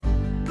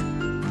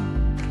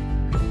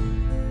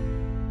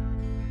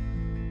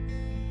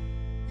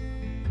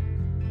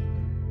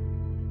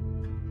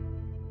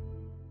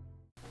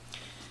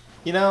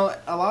You know,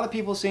 a lot of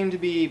people seem to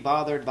be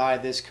bothered by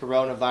this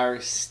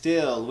coronavirus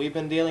still. We've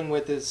been dealing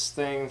with this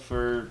thing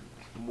for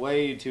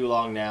way too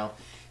long now,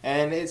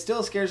 and it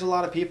still scares a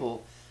lot of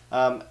people.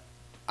 Um,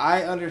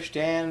 I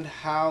understand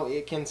how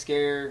it can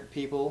scare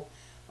people.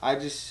 I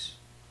just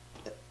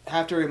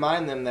have to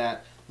remind them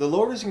that the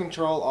Lord is in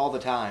control all the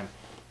time.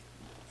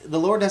 The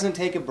Lord doesn't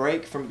take a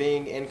break from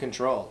being in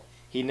control.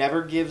 He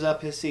never gives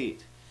up his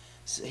seat.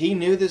 He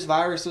knew this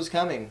virus was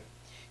coming.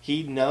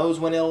 He knows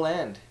when it'll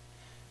end.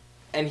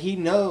 And he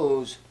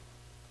knows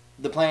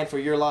the plan for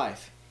your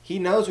life. He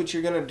knows what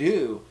you're going to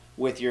do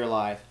with your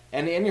life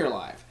and in your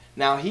life.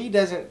 Now, he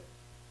doesn't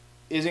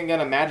isn't going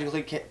to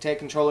magically take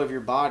control of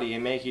your body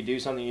and make you do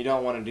something you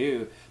don't want to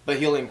do, but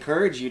he'll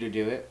encourage you to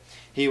do it.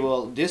 He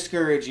will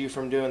discourage you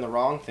from doing the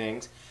wrong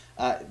things.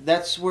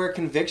 That's where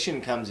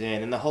conviction comes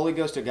in, and the Holy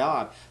Ghost of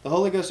God. The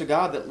Holy Ghost of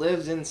God that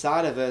lives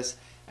inside of us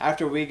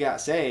after we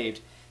got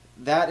saved,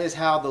 that is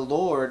how the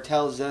Lord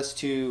tells us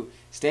to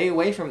stay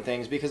away from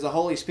things, because the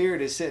Holy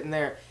Spirit is sitting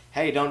there,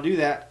 hey, don't do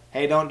that.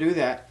 Hey, don't do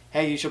that.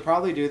 Hey, you should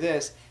probably do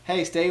this.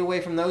 Hey, stay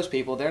away from those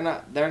people. They're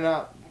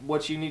not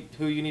what you need,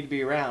 who you need to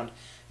be around.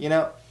 You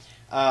know,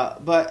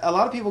 but a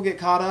lot of people get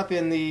caught up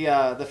in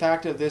the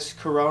fact of this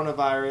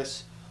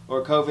coronavirus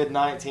or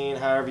COVID-19,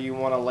 however you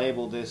want to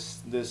label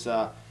this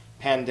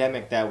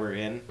pandemic that we're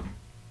in,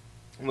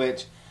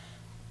 which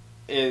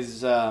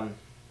is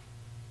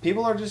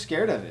people are just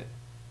scared of it,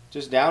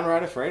 just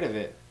downright afraid of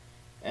it.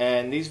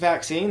 And these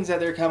vaccines that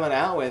they're coming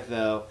out with,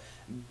 though,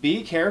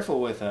 be careful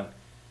with them.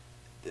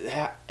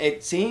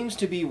 It seems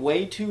to be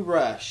way too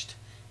rushed.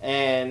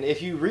 And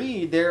if you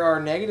read, there are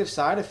negative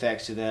side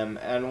effects to them.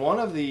 And one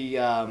of the,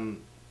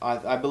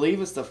 I believe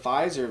it's the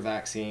Pfizer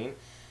vaccine,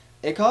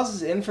 it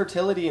causes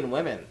infertility in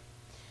women.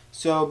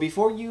 So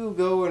before you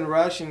go and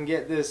rush and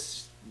get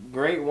this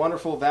great,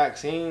 wonderful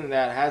vaccine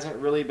that hasn't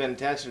really been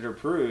tested or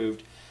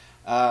proved,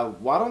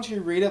 why don't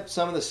you read up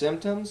some of the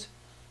symptoms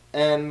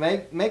and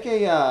make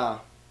a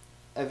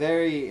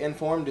very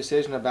informed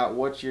decision about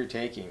what you're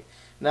taking.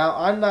 Now,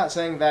 I'm not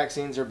saying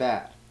vaccines are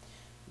bad,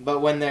 but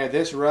when they're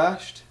this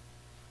rushed,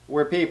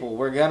 we're people.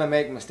 We're going to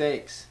make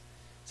mistakes.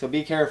 So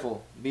be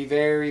careful. Be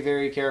very,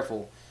 very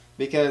careful.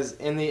 Because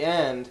in the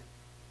end,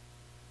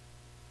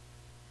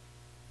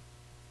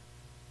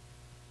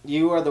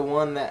 you are the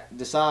one that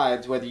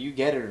decides whether you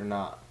get it or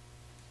not.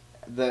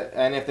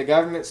 And if the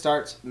government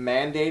starts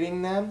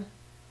mandating them,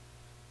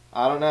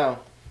 I don't know.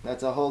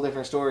 That's a whole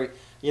different story.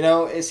 You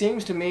know, it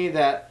seems to me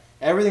that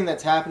everything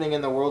that's happening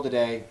in the world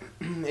today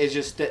is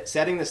just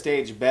setting the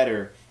stage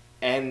better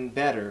and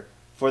better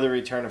for the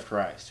return of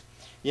Christ.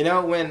 You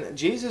know, when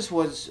Jesus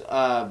was,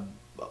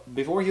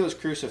 before he was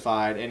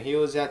crucified, and he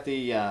was at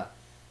the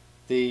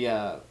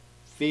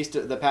feast,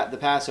 the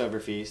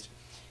Passover feast,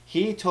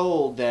 he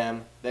told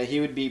them that he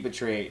would be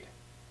betrayed.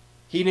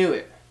 He knew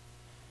it.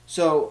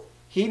 So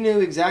he knew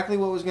exactly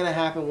what was going to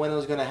happen, when it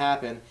was going to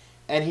happen,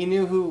 and he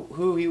knew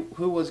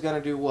who was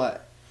going to do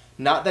what.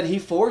 Not that he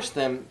forced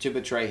them to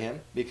betray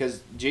him,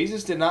 because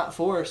Jesus did not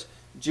force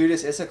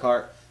Judas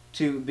Iscariot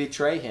to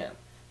betray him.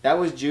 That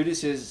was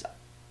Judas's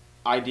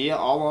idea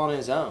all on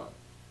his own.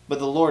 But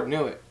the Lord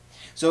knew it.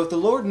 So if the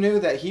Lord knew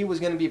that he was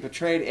going to be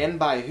betrayed, and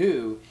by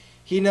who,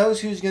 he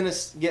knows who's going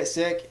to get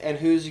sick and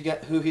who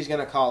he's going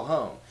to call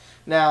home.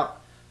 Now,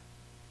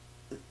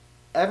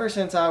 ever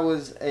since I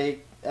was a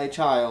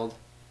child,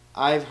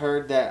 I've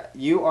heard that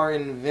you are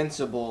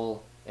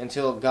invincible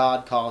until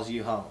God calls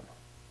you home.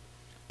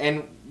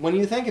 And when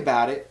you think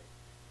about it,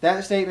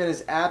 that statement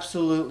is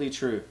absolutely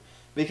true.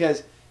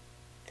 Because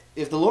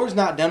if the Lord's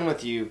not done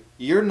with you,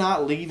 you're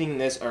not leaving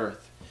this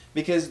earth.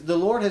 Because the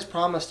Lord has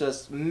promised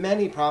us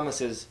many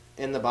promises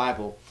in the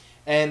Bible.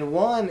 And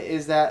one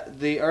is that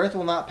the earth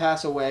will not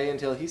pass away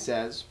until he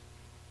says.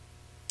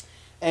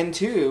 And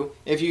two,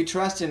 if you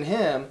trust in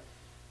him,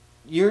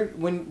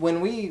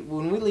 when we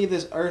leave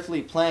this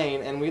earthly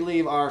plane and we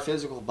leave our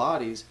physical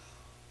bodies,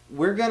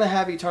 we're going to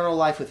have eternal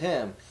life with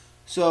him.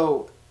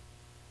 So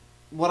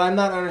what I'm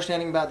not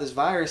understanding about this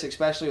virus,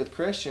 especially with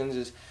Christians,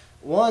 is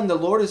one, the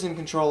Lord is in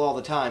control all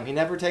the time. He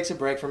never takes a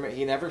break from it.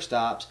 He never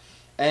stops.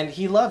 And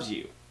he loves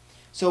you.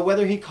 So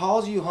whether he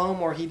calls you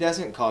home or he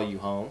doesn't call you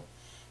home,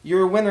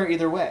 you're a winner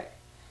either way.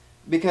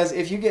 Because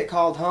if you get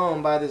called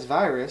home by this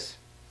virus,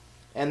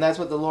 and that's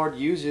what the Lord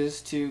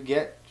uses to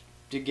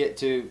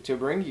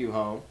bring you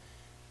home,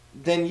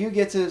 then you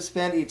get to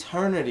spend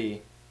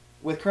eternity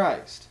with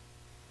Christ.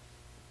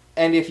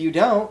 And if you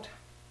don't,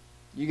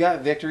 you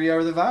got victory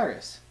over the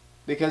virus,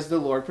 because the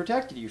Lord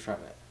protected you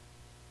from it.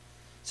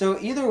 So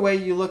either way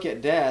you look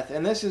at death,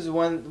 and this is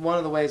one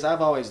of the ways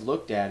I've always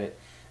looked at it,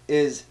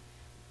 is,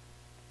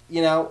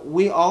 you know,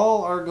 we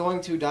all are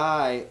going to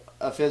die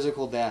a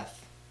physical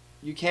death.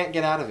 You can't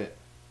get out of it.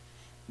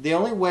 The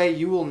only way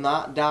you will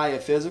not die a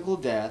physical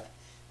death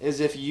is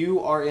if you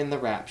are in the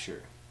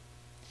rapture.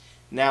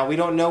 Now, we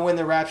don't know when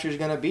the rapture is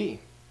going to be.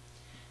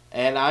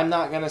 And I'm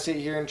not going to sit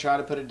here and try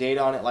to put a date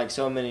on it like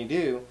so many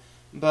do.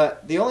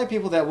 But the only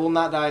people that will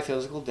not die a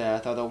physical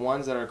death are the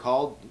ones that are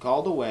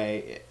called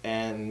away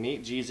and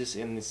meet Jesus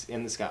in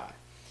the sky.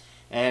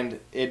 And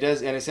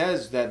it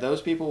says that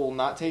those people will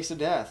not taste of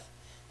death,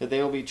 that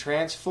they will be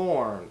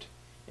transformed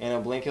in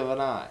a blink of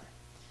an eye.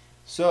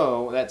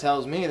 So that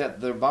tells me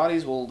that their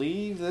bodies will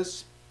leave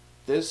this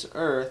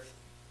earth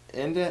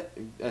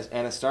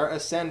and start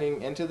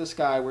ascending into the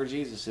sky where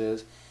Jesus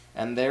is,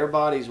 and their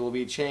bodies will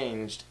be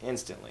changed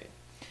instantly.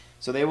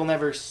 So they will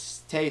never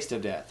taste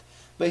of death.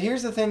 But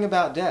here's the thing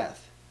about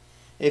death.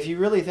 If you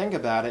really think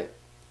about it,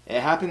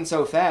 it happens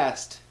so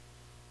fast.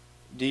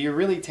 Do you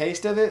really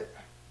taste of it?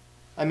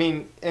 I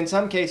mean, in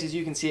some cases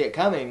you can see it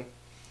coming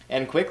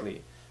and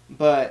quickly,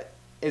 but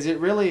is it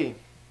really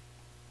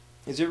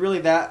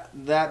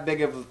that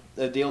big of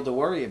a deal to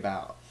worry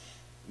about?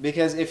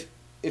 Because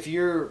if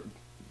you're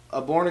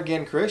a born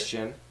again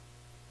Christian,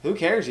 who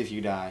cares if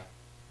you die?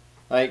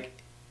 Like,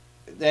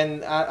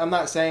 then I'm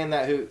not saying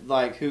that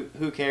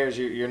who cares,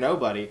 you're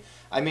nobody.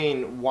 I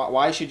mean,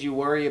 why should you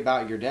worry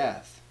about your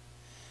death?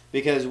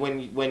 Because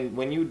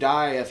when you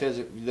die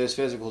this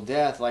physical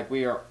death, like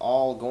we are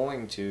all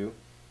going to,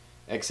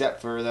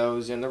 except for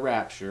those in the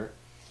rapture,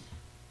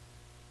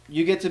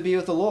 you get to be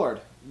with the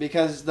Lord.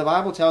 Because the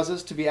Bible tells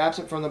us to be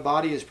absent from the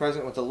body is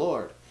present with the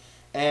Lord.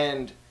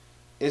 And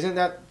isn't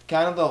that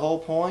kind of the whole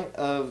point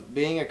of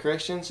being a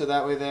Christian? So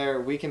that way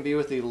we can be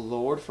with the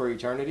Lord for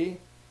eternity?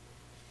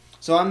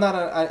 So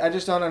I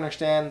just don't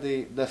understand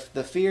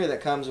the fear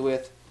that comes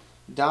with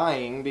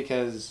dying,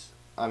 because,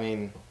 I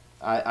mean,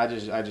 I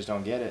just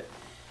don't get it.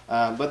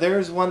 But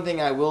there's one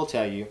thing I will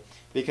tell you,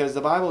 because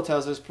the Bible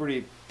tells us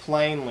pretty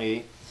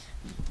plainly,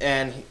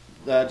 and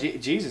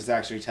Jesus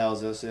actually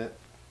tells us it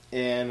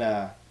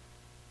in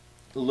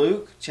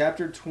Luke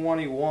chapter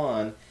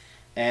 21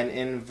 and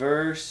in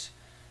verse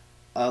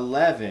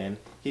 11.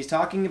 He's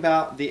talking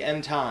about the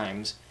end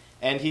times,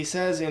 and he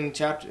says in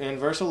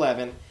verse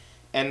 11,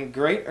 "And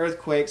great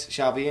earthquakes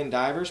shall be in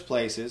divers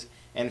places,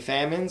 and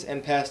famines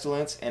and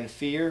pestilence and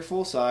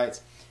fearful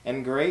sights,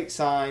 and great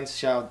signs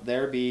shall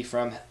there be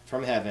from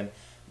heaven.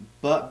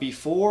 But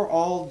before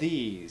all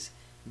these,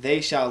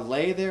 they shall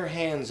lay their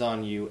hands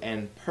on you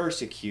and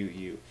persecute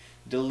you,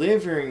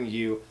 delivering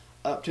you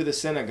up to the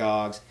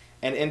synagogues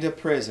and into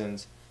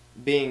prisons,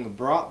 being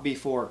brought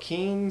before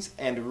kings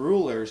and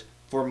rulers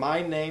for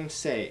my name's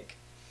sake.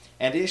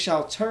 And it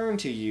shall turn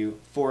to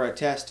you for a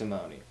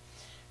testimony.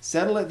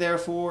 Settle it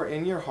therefore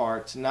in your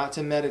hearts not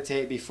to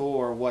meditate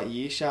before what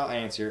ye shall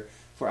answer,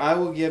 for I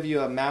will give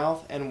you a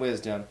mouth and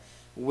wisdom,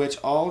 which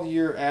all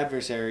your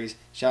adversaries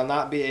shall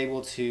not be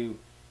able to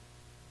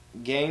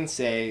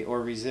gainsay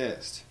or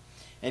resist.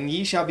 And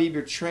ye shall be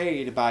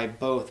betrayed by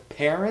both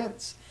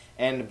parents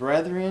and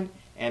brethren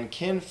and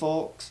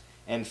kinfolks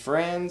and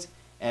friends,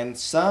 and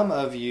some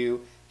of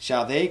you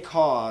shall they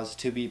cause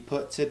to be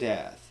put to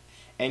death.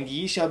 And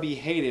ye shall be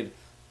hated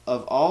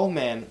of all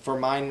men for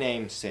my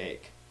name's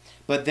sake.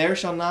 But there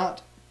shall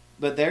not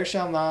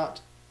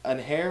an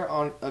hair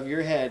of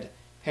your head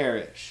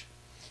perish.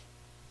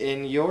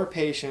 In your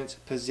patience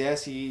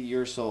possess ye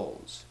your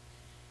souls."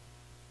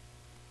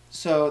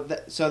 So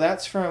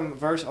that's from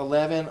verse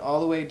 11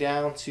 all the way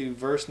down to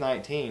verse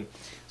 19.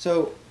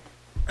 So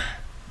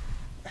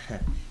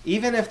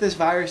even if this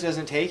virus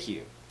doesn't take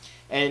you,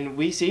 and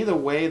we see the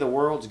way the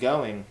world's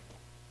going,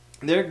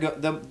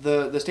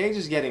 the stage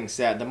is getting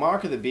set. The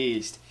mark of the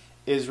beast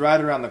is right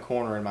around the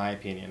corner, in my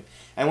opinion.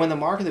 And when the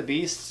mark of the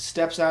beast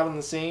steps out on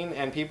the scene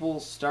and people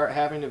start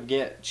having to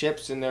get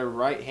chips in their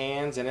right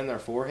hands and in their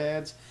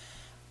foreheads,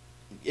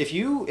 if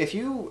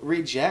you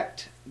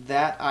reject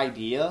that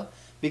idea,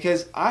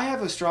 because I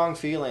have a strong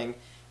feeling,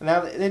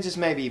 now it just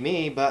may be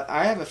me, but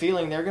I have a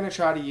feeling they're going to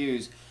try to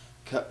use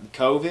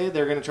COVID.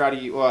 They're going to try to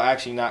use, well,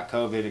 actually not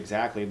COVID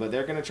exactly, but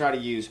they're going to try to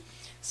use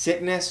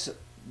sickness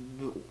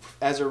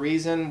as a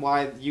reason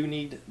why you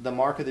need the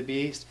mark of the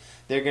beast.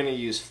 They're going to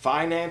use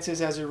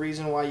finances as a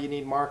reason why you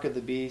need mark of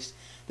the beast.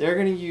 They're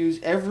going to use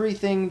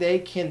everything they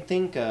can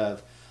think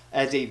of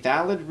as a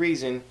valid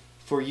reason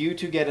for you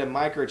to get a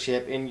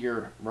microchip in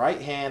your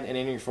right hand and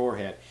in your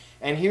forehead.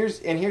 And here's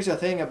the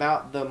thing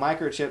about the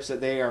microchips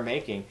that they are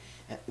making.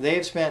 They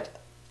have spent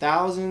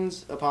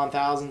thousands upon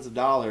thousands of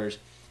dollars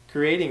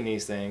creating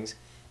these things,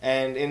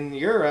 and in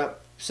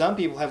Europe, some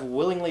people have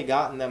willingly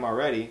gotten them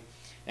already,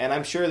 and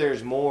I'm sure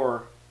there's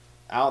more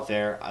out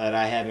there that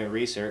I haven't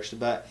researched.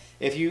 But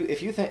if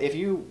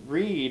you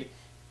read,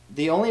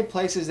 the only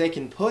places they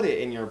can put it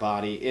in your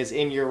body is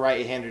in your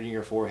right hand and in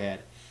your forehead,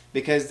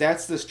 because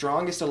that's the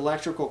strongest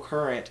electrical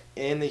current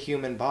in the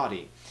human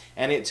body.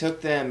 And it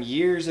took them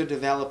years of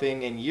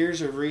developing and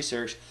years of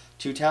research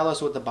to tell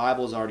us what the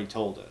Bible's already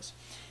told us.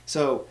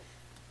 So,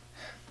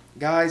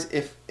 guys,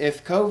 if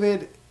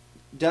COVID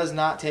does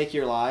not take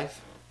your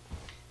life,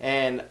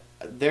 and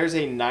there's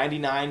a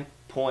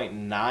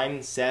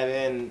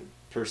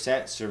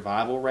 99.97%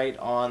 survival rate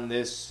on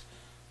this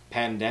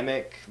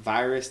pandemic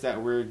virus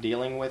that we're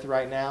dealing with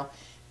right now,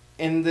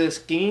 in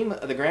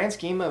the grand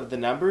scheme of the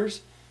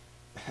numbers,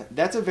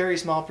 that's a very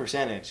small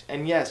percentage.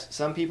 And yes,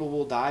 some people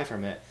will die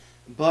from it,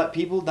 but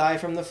people die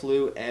from the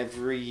flu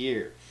every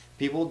year.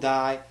 People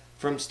die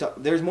from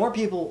there's more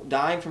people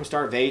dying from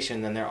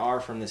starvation than there are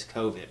from this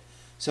COVID.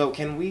 So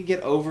can we get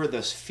over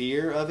this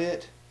fear of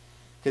it?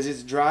 because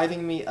it's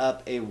driving me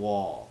up a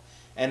wall.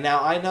 And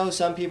now I know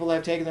some people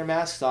have taken their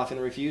masks off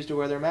and refuse to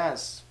wear their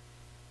masks.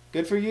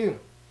 Good for you.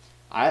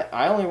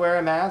 I only wear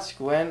a mask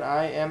when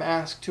I am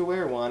asked to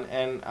wear one,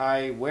 and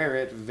I wear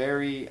it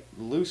very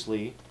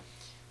loosely.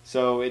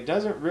 So it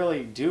doesn't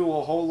really do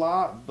a whole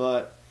lot,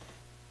 but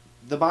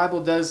the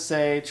Bible does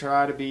say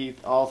try to be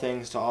all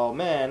things to all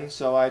men,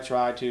 so I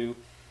try to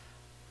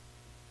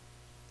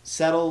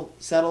settle,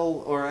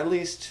 or at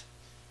least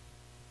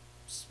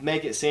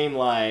make it seem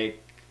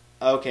like,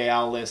 okay,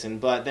 I'll listen.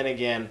 But then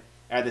again,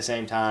 at the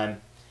same time,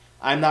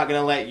 I'm not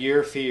going to let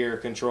your fear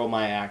control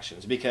my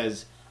actions,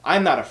 because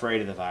I'm not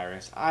afraid of the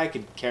virus. I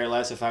could care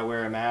less if I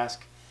wear a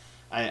mask.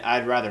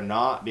 I'd rather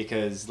not,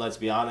 because let's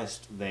be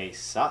honest, they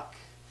suck.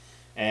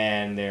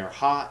 And they're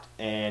hot,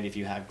 and if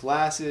you have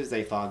glasses,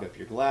 they fog up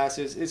your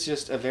glasses. It's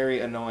just a very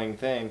annoying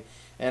thing,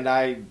 and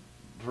I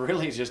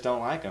really just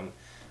don't like them.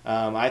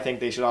 I think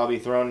they should all be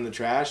thrown in the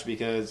trash,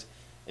 because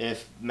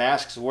if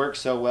masks work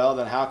so well,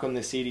 then how come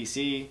the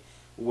CDC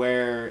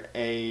wear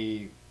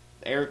a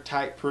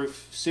airtight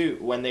proof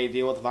suit when they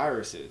deal with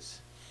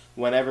viruses?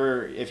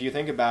 Whenever, if you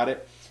think about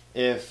it,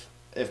 if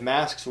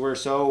masks were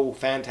so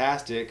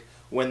fantastic,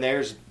 when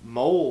there's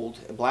mold,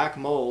 black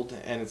mold,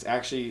 and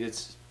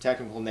its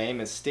technical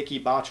name is sticky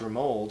botcher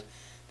mold,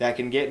 that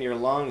can get in your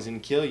lungs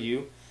and kill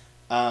you,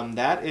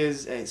 that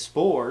is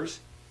spores,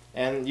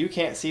 and you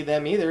can't see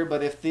them either.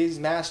 But if these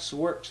masks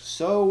worked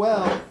so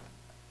well,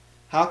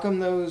 how come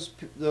those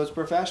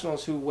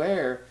professionals who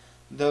wear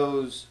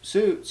those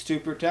suits to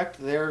protect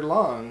their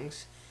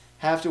lungs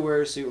have to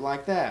wear a suit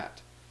like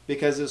that?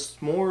 Because the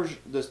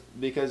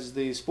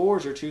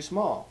spores are too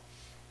small.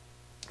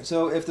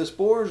 So if the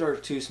spores are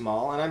too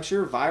small, and I'm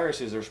sure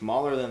viruses are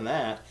smaller than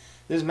that,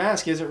 this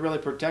mask isn't really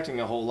protecting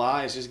a whole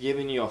lot. It's just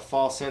giving you a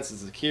false sense of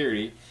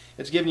security.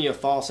 It's giving you a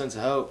false sense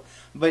of hope.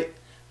 But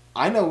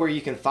I know where you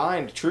can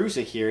find true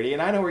security,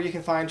 and I know where you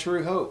can find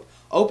true hope.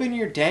 Open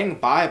your dang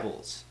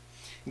Bibles.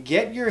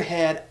 Get your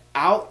head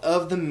out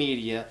of the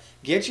media,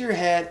 get your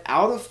head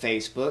out of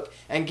Facebook,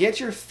 and get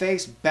your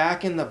face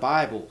back in the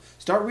Bible.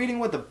 Start reading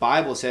what the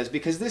Bible says,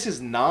 because this is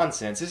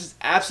nonsense. This is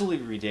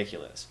absolutely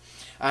ridiculous.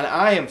 And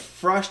I am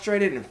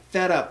frustrated and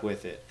fed up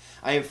with it.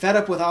 I am fed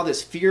up with all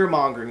this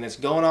fear-mongering that's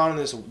going on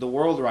in the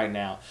world right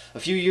now. A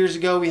few years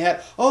ago we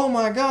had, oh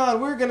my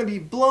God, we're going to be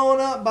blown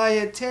up by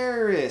a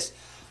terrorist.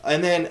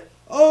 And then,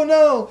 oh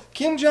no,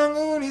 Kim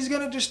Jong-un, he's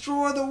going to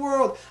destroy the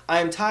world.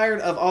 I'm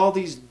tired of all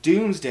these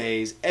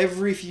doomsdays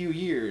every few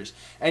years.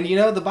 And you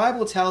know, the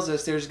Bible tells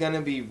us there's going to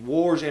be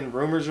wars and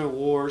rumors of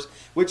wars,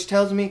 which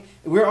tells me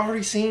we're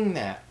already seeing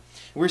that.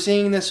 We're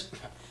seeing this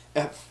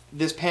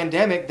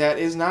pandemic that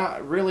is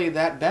not really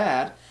that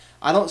bad.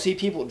 I don't see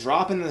people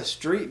dropping in the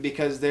street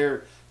because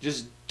they're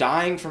just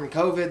dying from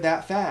COVID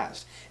that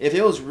fast. If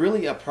it was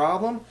really a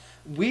problem,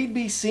 we'd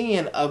be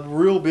seeing a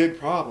real big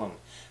problem.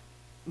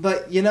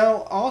 But, you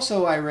know,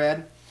 also I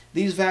read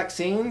these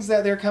vaccines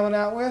that they're coming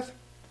out with.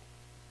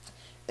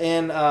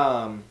 And,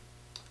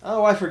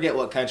 I forget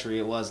what country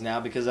it was now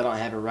because I don't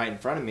have it right in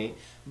front of me.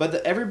 But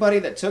everybody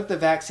that took the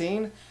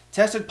vaccine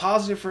tested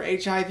positive for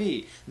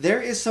HIV.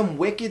 There is some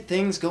wicked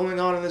things going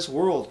on in this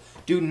world.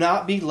 Do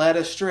not be led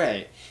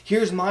astray.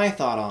 Here's my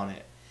thought on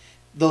it.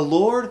 The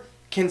Lord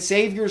can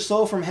save your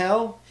soul from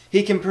hell.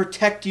 He can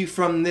protect you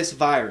from this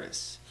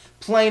virus.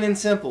 Plain and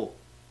simple.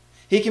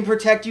 He can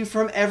protect you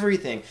from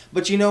everything.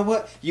 But you know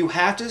what? You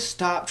have to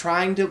stop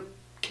trying to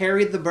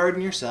carry the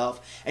burden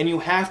yourself, and you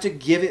have to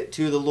give it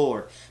to the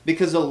Lord.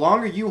 Because the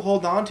longer you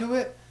hold on to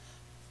it,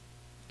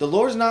 the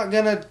Lord's not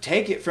going to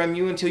take it from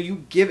you until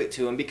you give it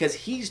to Him, because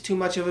He's too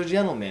much of a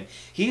gentleman.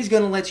 He's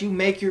going to let you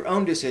make your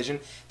own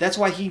decision. That's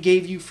why He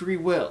gave you free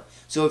will.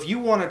 So if you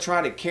want to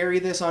try to carry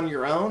this on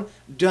your own,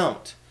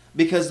 don't.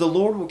 Because the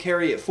Lord will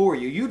carry it for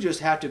you. You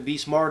just have to be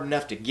smart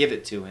enough to give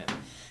it to Him.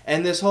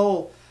 And this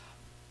whole,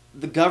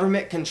 the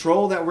government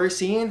control that we're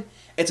seeing,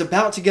 it's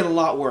about to get a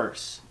lot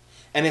worse.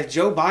 And if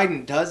Joe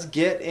Biden does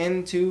get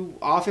into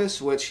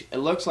office, which it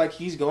looks like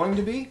he's going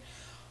to be,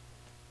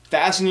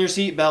 fasten your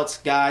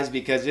seatbelts, guys,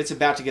 because it's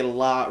about to get a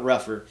lot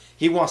rougher.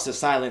 He wants to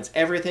silence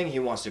everything. He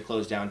wants to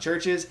close down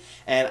churches.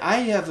 And I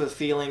have a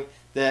feeling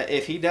that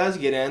if he does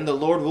get in, the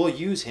Lord will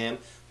use him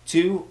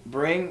to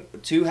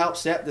help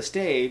set the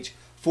stage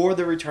for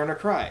the return of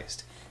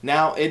Christ.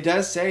 Now, it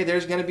does say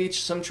there's going to be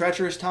some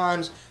treacherous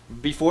times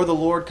before the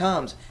Lord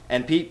comes.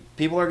 And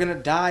people are going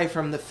to die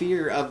from the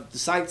fear of the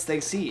sights they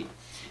see.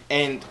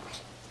 And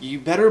you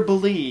better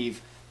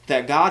believe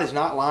that God is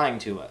not lying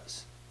to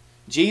us.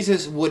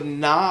 Jesus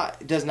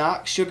does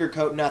not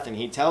sugarcoat nothing.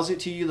 He tells it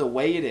to you the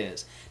way it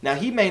is. Now,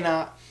 he may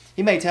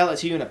tell it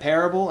to you in a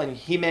parable, and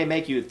he may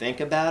make you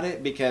think about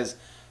it, because,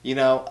 you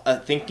know, a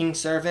thinking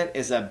servant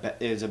is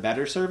a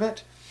better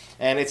servant.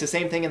 And it's the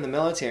same thing in the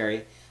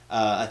military.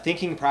 A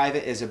thinking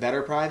private is a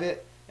better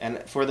private.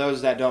 And for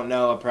those that don't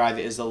know, a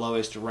private is the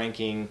lowest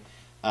ranking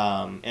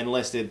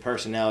enlisted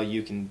personnel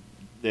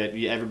that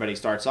everybody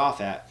starts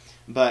off at.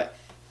 But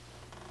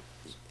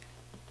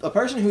a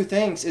person who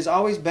thinks is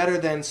always better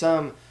than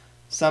some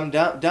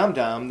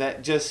dum-dum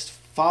that just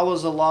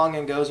follows along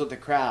and goes with the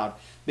crowd.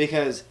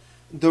 Because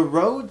The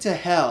road to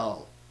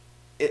hell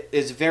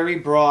is very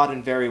broad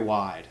and very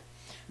wide.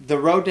 The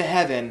road to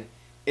heaven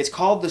is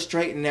called the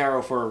straight and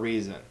narrow for a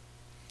reason.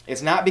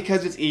 It's not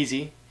because it's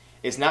easy.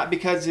 It's not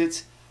because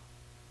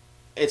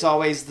it's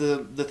always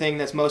the thing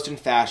that's most in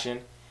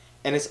fashion,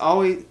 and it's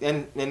always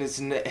and it's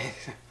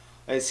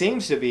it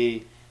seems to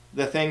be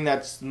the thing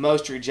that's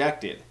most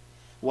rejected.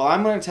 Well,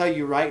 I'm going to tell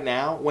you right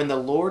now, when the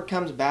Lord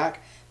comes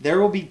back, there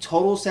will be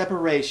total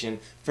separation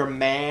from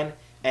man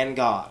and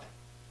God.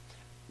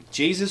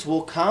 Jesus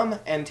will come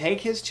and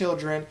take his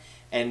children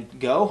and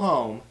go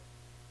home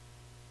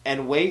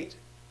and wait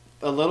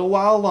a little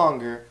while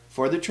longer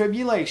for the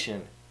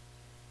tribulation.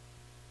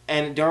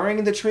 And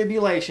during the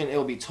tribulation, it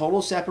will be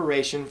total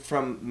separation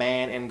from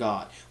man and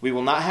God. We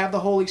will not have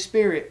the Holy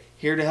Spirit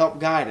here to help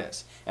guide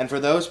us. And for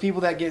those people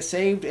that get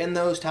saved in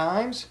those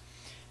times,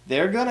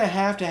 they're going to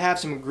have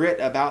some grit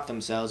about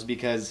themselves,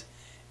 because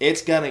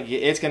it's going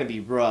to be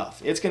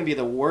rough. It's going to be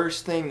the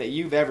worst thing that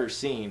you've ever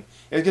seen.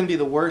 It's going to be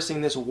the worst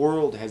thing this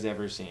world has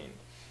ever seen.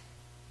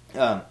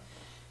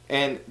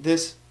 And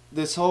this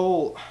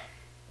whole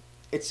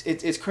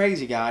it's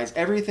crazy, guys.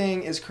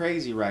 Everything is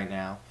crazy right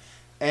now.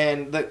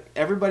 And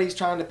everybody's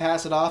trying to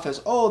pass it off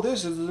as, oh,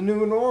 this is the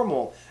new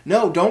normal.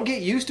 No, don't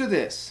get used to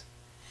this.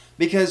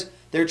 Because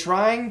they're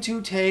trying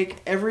to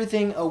take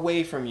everything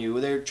away from you.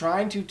 They're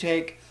trying to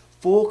take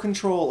full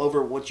control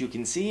over what you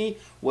can see,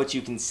 what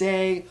you can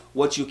say,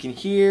 what you can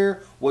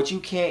hear, what you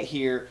can't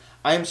hear.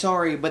 I'm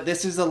sorry, but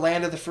this is the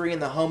land of the free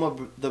and the home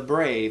of the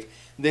brave.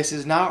 This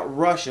is not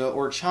Russia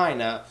or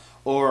China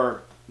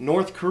or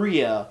North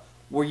Korea,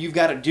 where you've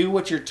got to do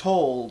what you're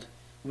told,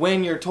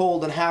 when you're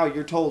told, and how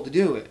you're told to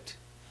do it.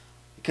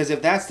 Because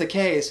if that's the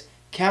case,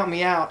 count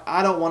me out.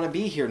 I don't want to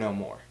be here no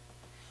more.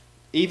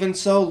 Even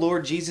so,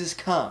 Lord Jesus,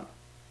 come.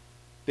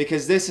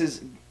 Because this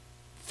is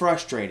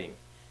frustrating.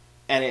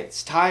 And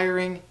it's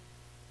tiring.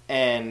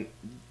 And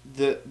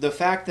the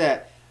fact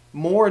that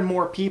more and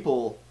more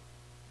people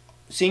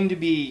seem to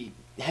be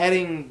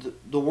heading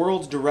the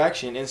world's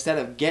direction instead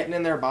of getting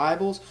in their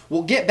Bibles.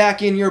 Well, get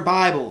back in your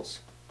Bibles.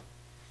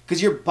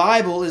 Because your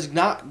Bible is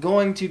not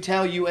going to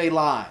tell you a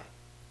lie.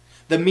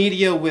 The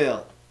media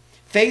will.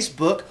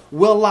 Facebook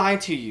will lie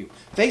to you.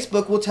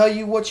 Facebook will tell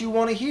you what you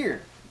want to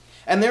hear.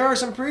 And there are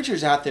some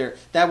preachers out there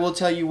that will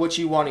tell you what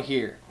you want to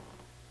hear.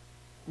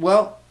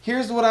 Well,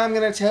 here's what I'm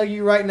going to tell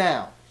you right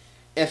now.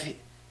 If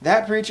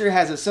that preacher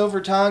has a silver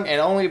tongue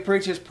and only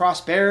preaches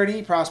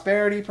prosperity,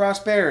 prosperity,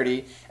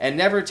 prosperity, and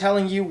never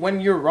telling you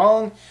when you're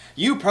wrong,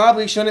 you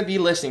probably shouldn't be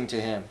listening to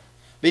him.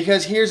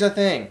 Because here's the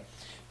thing.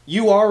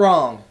 You are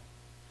wrong.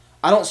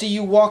 I don't see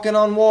you walking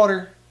on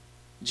water.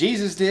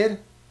 Jesus did,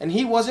 and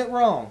he wasn't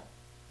wrong.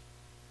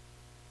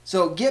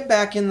 So get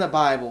back in the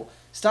Bible.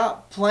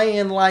 Stop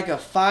playing like a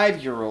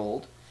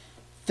 5-year-old.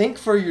 Think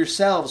for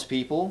yourselves,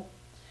 people,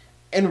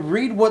 and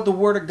read what the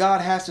Word of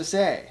God has to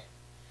say.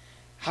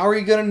 How are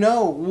you going to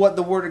know what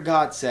the Word of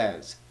God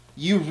says?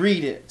 You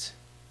read it.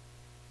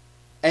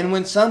 And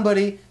when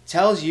somebody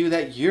tells you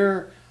that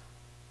you're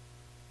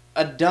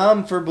a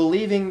dumb for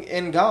believing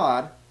in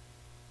God,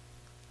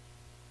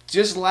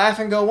 just laugh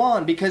and go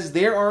on, because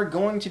there are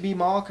going to be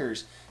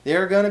mockers.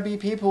 There are going to be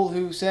people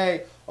who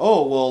say,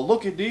 oh, well,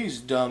 look at these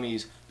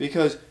dummies,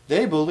 because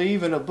they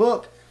believe in a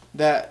book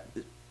that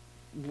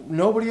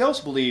nobody else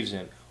believes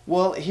in.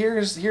 Well,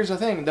 here's the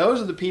thing.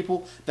 Those are the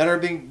people that are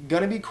going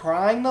to be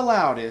crying the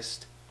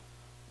loudest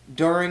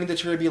during the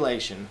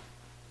tribulation.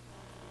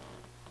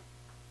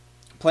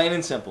 Plain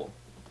and simple.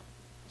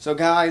 So,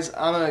 guys,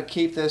 I'm going to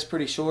keep this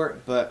pretty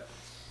short, but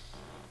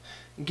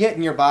get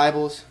in your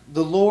Bibles.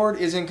 The Lord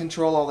is in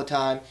control all the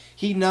time.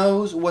 He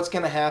knows what's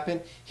going to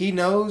happen. He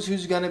knows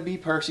who's going to be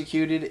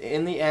persecuted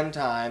in the end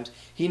times.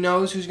 He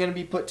knows who's going to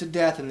be put to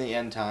death in the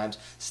end times.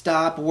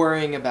 Stop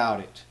worrying about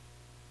it.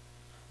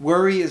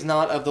 Worry is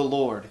not of the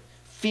Lord.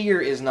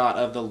 Fear is not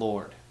of the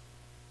Lord.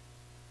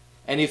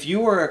 And if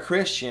you are a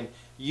Christian,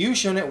 you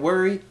shouldn't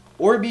worry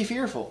or be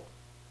fearful.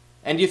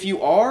 And if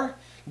you are,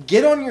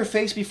 get on your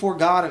face before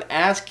God and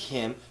ask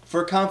Him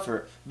for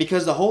comfort,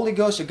 because the Holy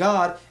Ghost of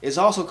God is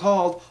also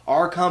called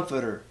our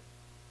Comforter.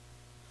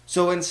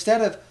 So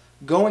instead of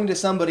going to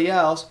somebody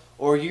else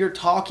or your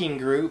talking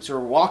groups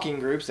or walking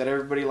groups that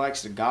everybody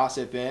likes to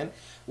gossip in,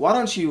 why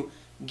don't you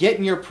get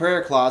in your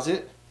prayer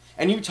closet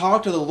and you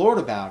talk to the Lord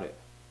about it?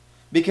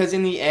 Because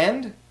in the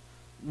end,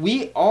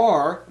 we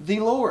are the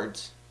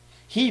Lord's.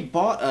 He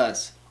bought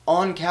us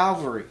on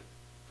Calvary.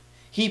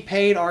 He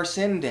paid our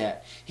sin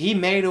debt. He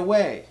made a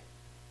way.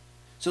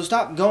 So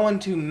stop going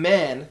to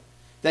men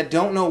that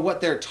don't know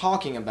what they're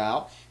talking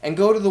about and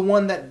go to the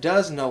one that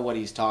does know what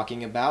he's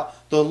talking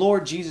about, the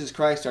Lord Jesus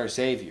Christ, our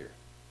Savior.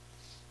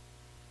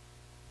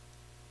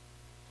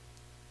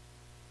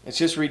 It's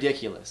just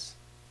ridiculous.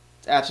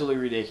 It's absolutely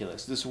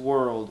ridiculous. This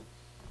world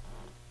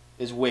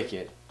is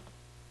wicked.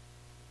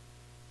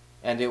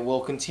 And it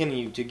will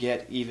continue to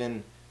get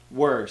even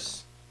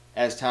worse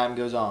as time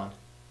goes on.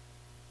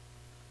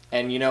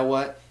 And you know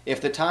what?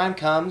 If the time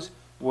comes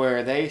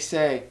where they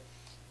say,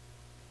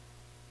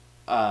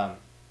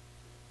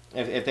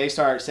 if they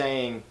start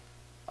saying,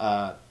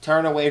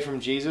 turn away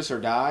from Jesus or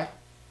die,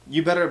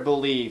 you better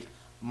believe,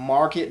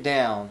 mark it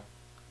down,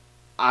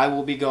 I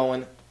will be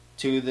going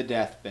to the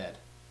deathbed.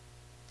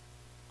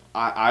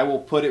 I will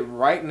put it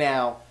right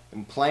now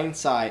in plain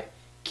sight,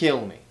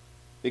 kill me.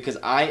 Because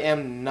I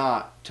am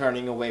not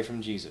turning away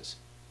from Jesus.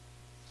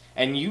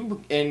 And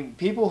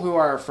people who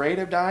are afraid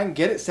of dying,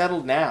 get it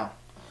settled now.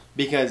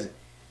 Because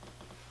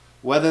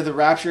whether the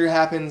rapture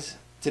happens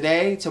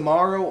today,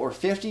 tomorrow, or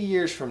 50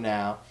 years from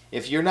now,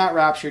 if you're not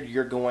raptured,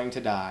 you're going to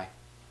die.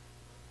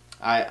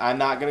 I'm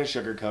not going to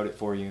sugarcoat it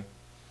for you.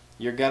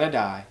 You're going to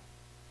die.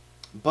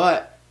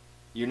 But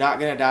you're not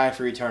going to die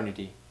for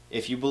eternity.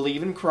 If you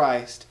believe in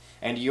Christ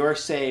and you are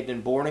saved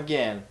and born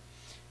again,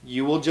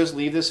 you will just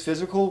leave this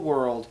physical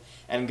world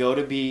and go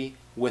to be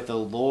with the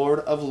Lord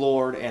of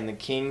Lords and the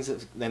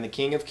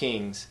King of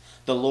Kings,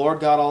 the Lord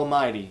God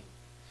Almighty,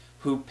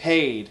 who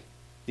paid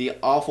the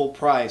awful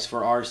price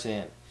for our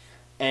sin.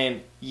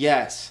 And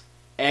yes,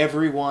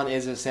 everyone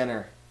is a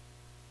sinner.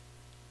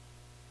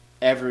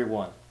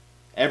 Everyone.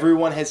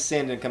 Everyone has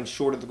sinned and come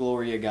short of the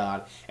glory of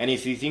God. And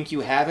if you think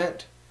you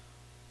haven't,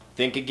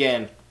 think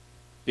again,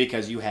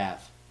 because you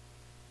have.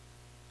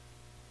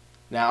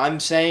 Now, I'm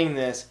saying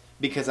this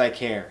because I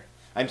care.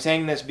 I'm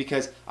saying this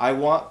because I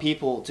want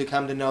people to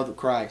come to know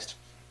Christ.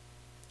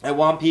 I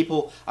want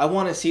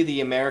to see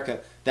the America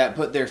that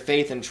put their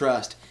faith and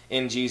trust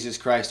in Jesus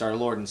Christ, our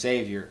Lord and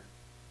Savior.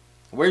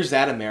 Where's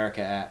that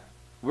America at?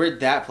 Where'd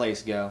that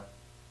place go?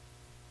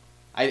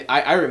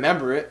 I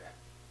remember it,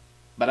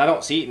 but I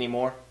don't see it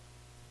anymore.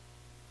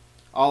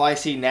 All I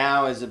see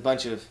now is a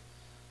bunch of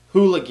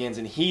hooligans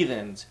and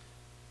heathens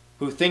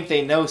who think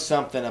they know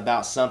something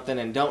about something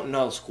and don't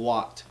know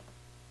squat.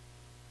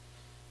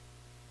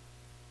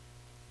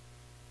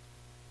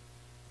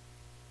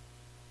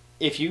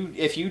 If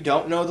you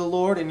don't know the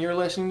Lord and you're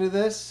listening to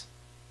this,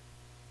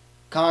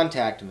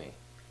 contact me.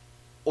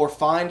 Or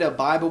find a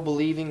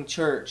Bible-believing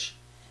church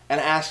and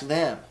ask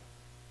them.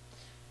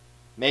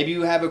 Maybe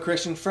you have a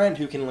Christian friend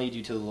who can lead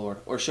you to the Lord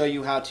or show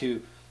you how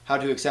to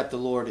accept the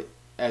Lord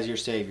as your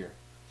Savior.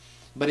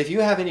 But if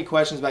you have any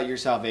questions about your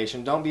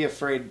salvation, don't be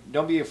afraid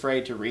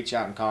to reach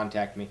out and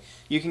contact me.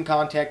 You can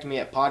contact me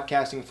at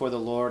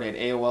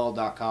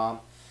podcastingforthelord@aol.com.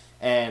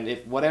 And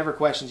if whatever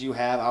questions you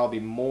have, I'll be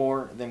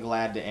more than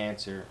glad to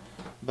answer.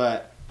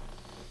 But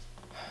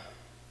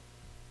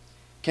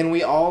can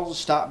we all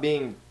stop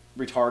being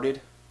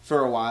retarded for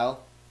a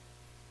while?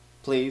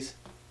 Please?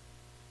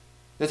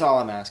 That's all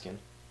I'm asking.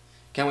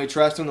 Can we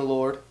trust in the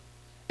Lord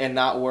and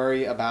not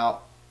worry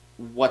about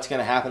what's going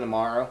to happen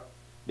tomorrow?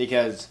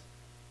 Because,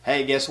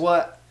 hey, guess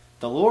what?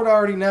 The Lord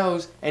already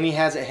knows and He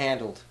has it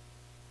handled.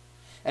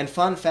 And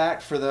fun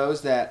fact for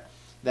those that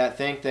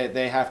think that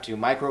they have to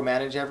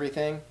micromanage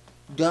everything,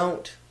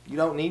 don't. You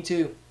don't need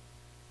to.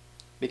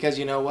 Because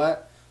you know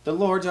what? The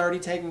Lord's already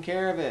taken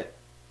care of it.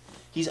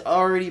 He's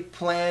already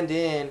planned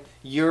in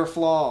your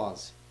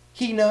flaws.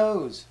 He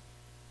knows.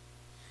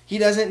 He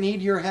doesn't need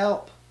your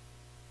help.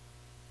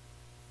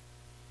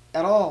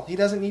 At all. He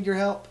doesn't need your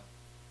help.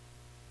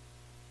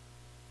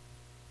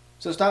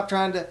 So stop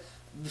trying to,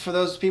 for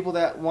those people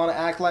that want to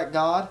act like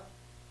God,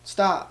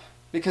 stop.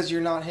 Because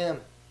you're not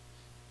Him.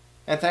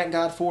 And thank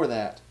God for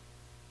that.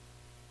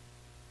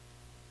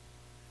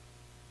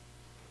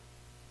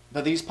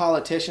 But these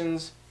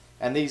politicians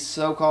and these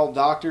so-called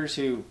doctors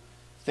who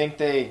think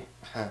they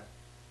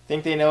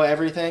know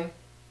everything,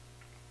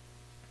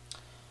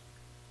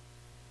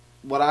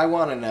 what I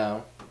want to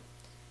know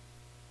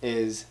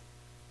is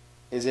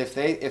if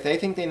they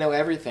think they know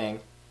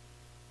everything,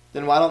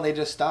 then why don't they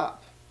just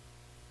stop?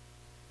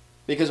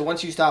 Because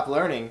once you stop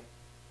learning,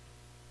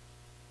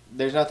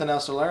 there's nothing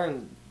else to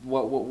learn.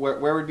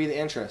 Where would be the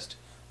interest?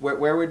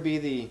 Where would be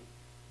the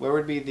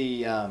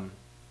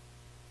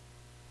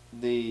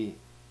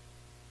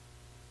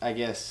I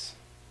guess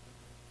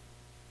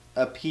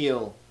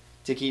appeal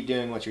to keep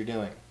doing what you're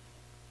doing?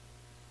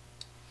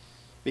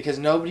 Because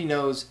nobody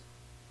knows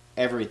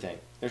everything.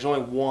 There's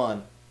only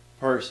one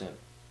person,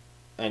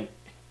 and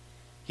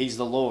He's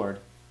the Lord,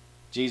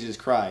 Jesus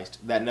Christ,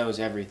 that knows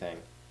everything.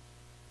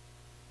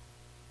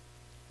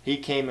 He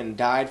came and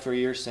died for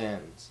your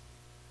sins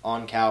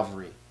on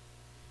Calvary.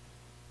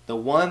 The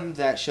one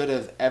that should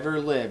have ever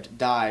lived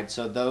died,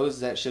 so those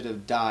that should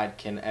have died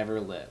can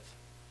ever live.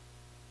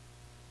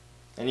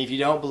 And if you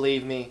don't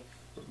believe me,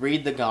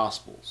 read the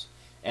Gospels.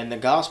 And the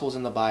Gospels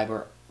in the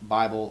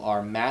Bible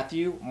are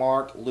Matthew,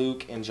 Mark,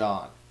 Luke, and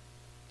John.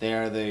 They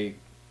are the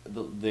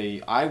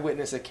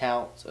eyewitness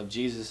accounts of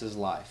Jesus'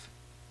 life.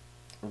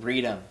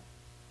 Read them.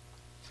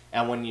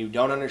 And when you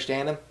don't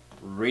understand them,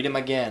 read them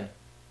again.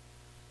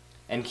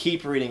 And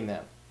keep reading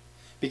them.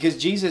 Because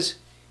Jesus,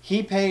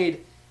 He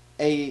paid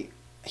a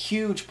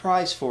huge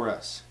price for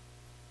us.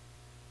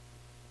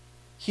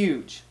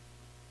 Huge.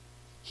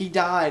 He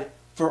died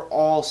for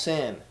all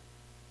sin,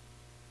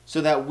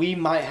 so that we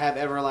might have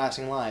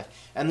everlasting life.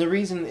 And the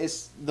reason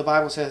is the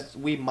Bible says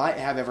we might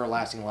have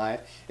everlasting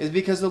life is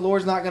because the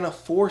Lord's not going to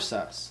force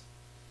us.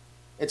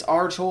 It's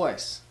our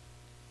choice.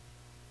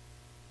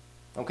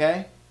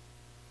 Okay?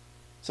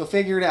 So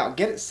figure it out.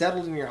 Get it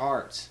settled in your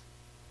hearts.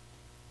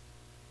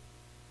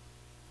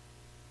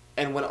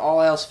 And when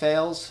all else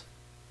fails,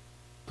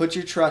 put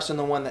your trust in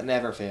the one that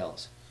never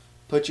fails.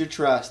 Put your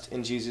trust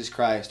in Jesus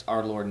Christ,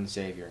 our Lord and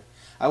Savior.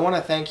 I want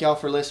to thank y'all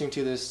for listening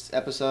to this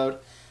episode.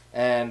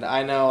 And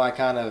I know I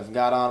kind of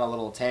got on a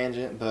little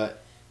tangent,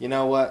 but you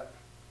know what?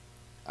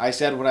 I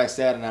said what I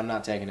said, and I'm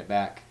not taking it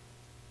back.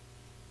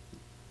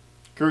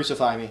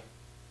 Crucify me.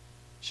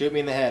 Shoot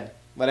me in the head.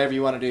 Whatever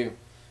you want to do.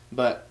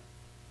 But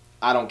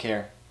I don't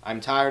care. I'm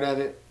tired of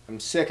it. I'm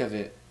sick of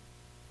it.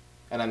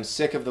 And I'm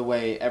sick of the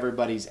way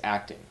everybody's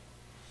acting.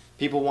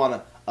 People want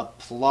to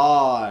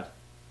applaud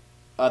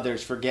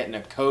others for getting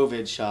a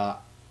COVID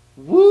shot.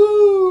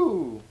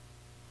 Woo!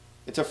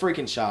 It's a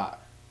freaking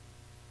shot.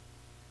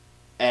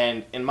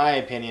 And in my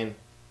opinion,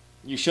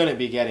 you shouldn't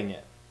be getting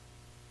it.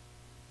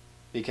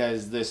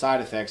 Because the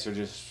side effects are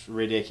just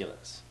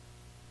ridiculous.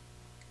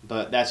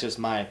 But that's just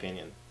my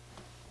opinion.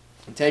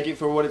 And take it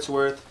for what it's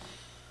worth.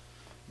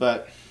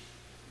 But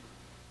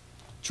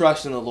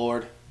trust in the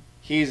Lord.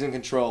 He's in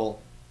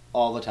control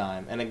all the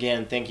time. And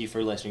again, thank you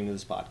for listening to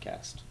this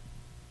podcast.